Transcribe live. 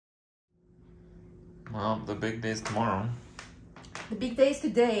Well, the big day's tomorrow. The big day is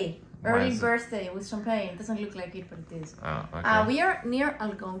today. Why Early is it? birthday with champagne. It doesn't look like it, but it is. Oh, okay. We are near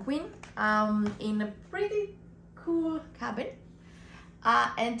Algonquin, in a pretty cool cabin.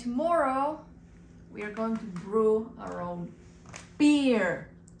 And tomorrow we are going to brew our own beer.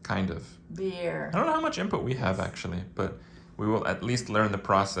 Kind of. Beer. I don't know how much input we have actually, but we will at least learn the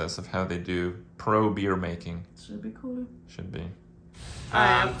process of how they do pro beer making. Should be cool. Should be.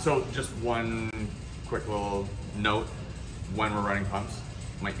 So just one quick little note, when we're running pumps,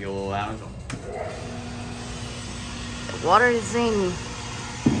 might be a little loud. The water is in.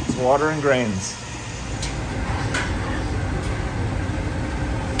 It's water and grains.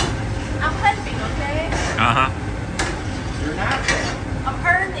 I'm helping, okay? Uh-huh. You're natural. I'm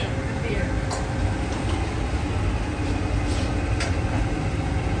earning the beer.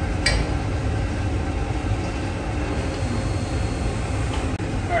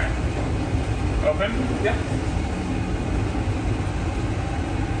 All right. Open? Yep.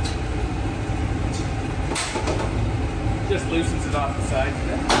 Just loosens it off the sides a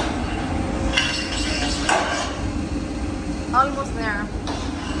bit. Almost there.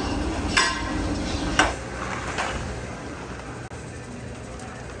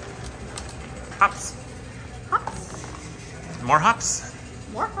 Hops. Hops. More hops.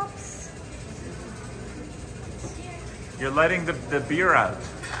 More hops. You're letting the beer out.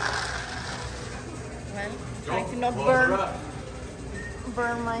 Well, trying to not Close her up.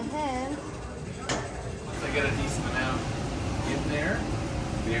 burn my hand. Once I get a decent amount in there,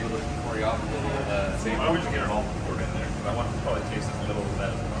 I'll be able to pour you off a little same. Why would you get it all poured in there? Because I want to probably taste as little of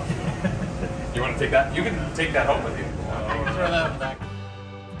that as possible. You want to take that? You can take that home with you. Throw that back.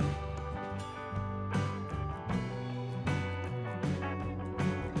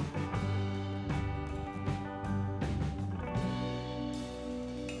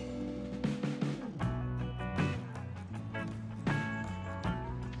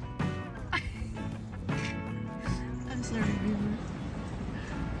 I'm sorry, River.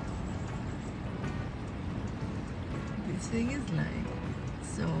 This thing is like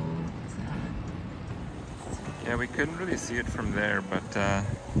so sad. Yeah, we couldn't really see it from there, but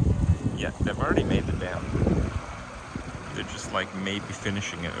yeah, they've already made the dam. They're just like maybe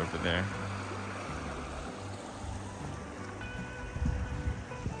finishing it over there.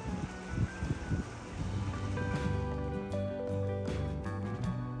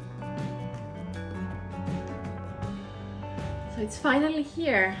 So it's finally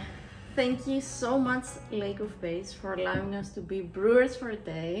here. Thank you so much, Lake of Bays, for allowing us to be brewers for a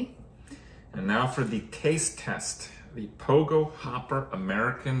day. And now for the taste test, the Pogo Hopper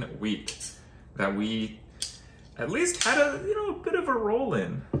American Wheat that we at least had a bit of a roll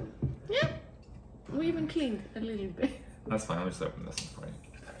in. Yeah, we even cleaned a little bit. That's fine. Let me just open this one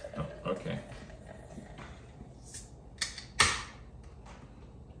for you. Oh, okay.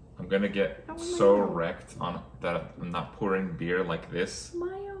 I'm gonna get so wrecked on that I'm not pouring beer like this. My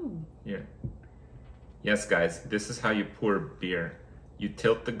own. Here. Yes, guys, this is how you pour beer. You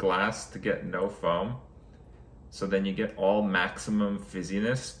tilt the glass to get no foam, so then you get all maximum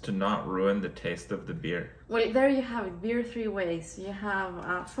fizziness to not ruin the taste of the beer. Well, there you have it. Beer 3 ways. You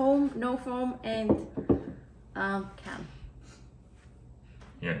have foam, no foam, and can.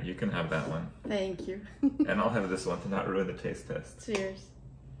 Here, you can have that one. Thank you. And I'll have this one to not ruin the taste test. Cheers.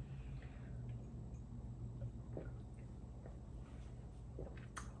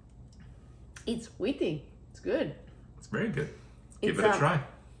 It's wheaty. It's good. It's very good. Give It's it a try.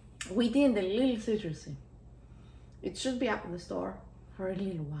 Wheaty and a little citrusy. It should be up in the store for a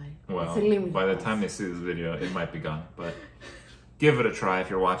little while. Well, It's a limited by the price. time they see this video, it might be gone. But give it a try if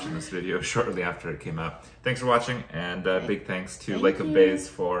you're watching this video shortly after it came out. Thanks for watching, and big thanks to Thank Lake of you. Bays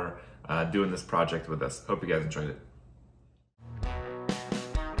for doing this project with us. Hope you guys enjoyed it.